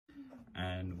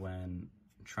And when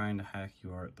trying to hack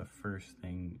UART, the first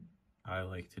thing I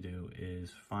like to do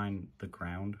is find the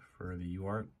ground for the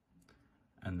UART,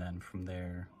 and then from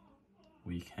there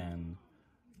we can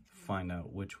find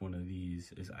out which one of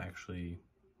these is actually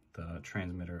the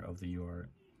transmitter of the UART,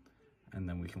 and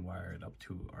then we can wire it up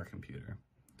to our computer.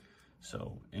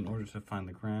 So in order to find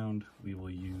the ground, we will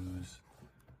use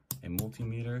a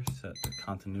multimeter set to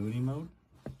continuity mode,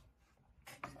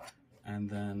 and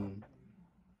then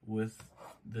with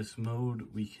this mode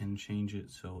we can change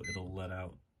it so it'll let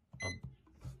out a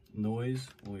noise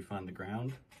when we find the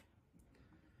ground,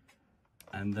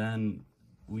 and then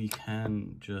we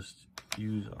can just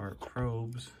use our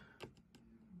probes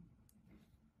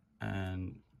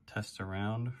and test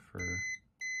around for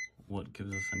what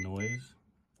gives us a noise.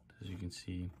 As you can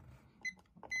see,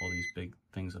 all these big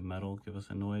things of metal give us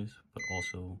a noise, but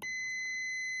also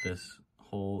this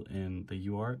hole in the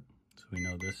UART, so we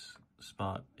know this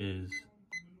spot is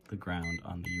the ground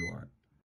on the UART.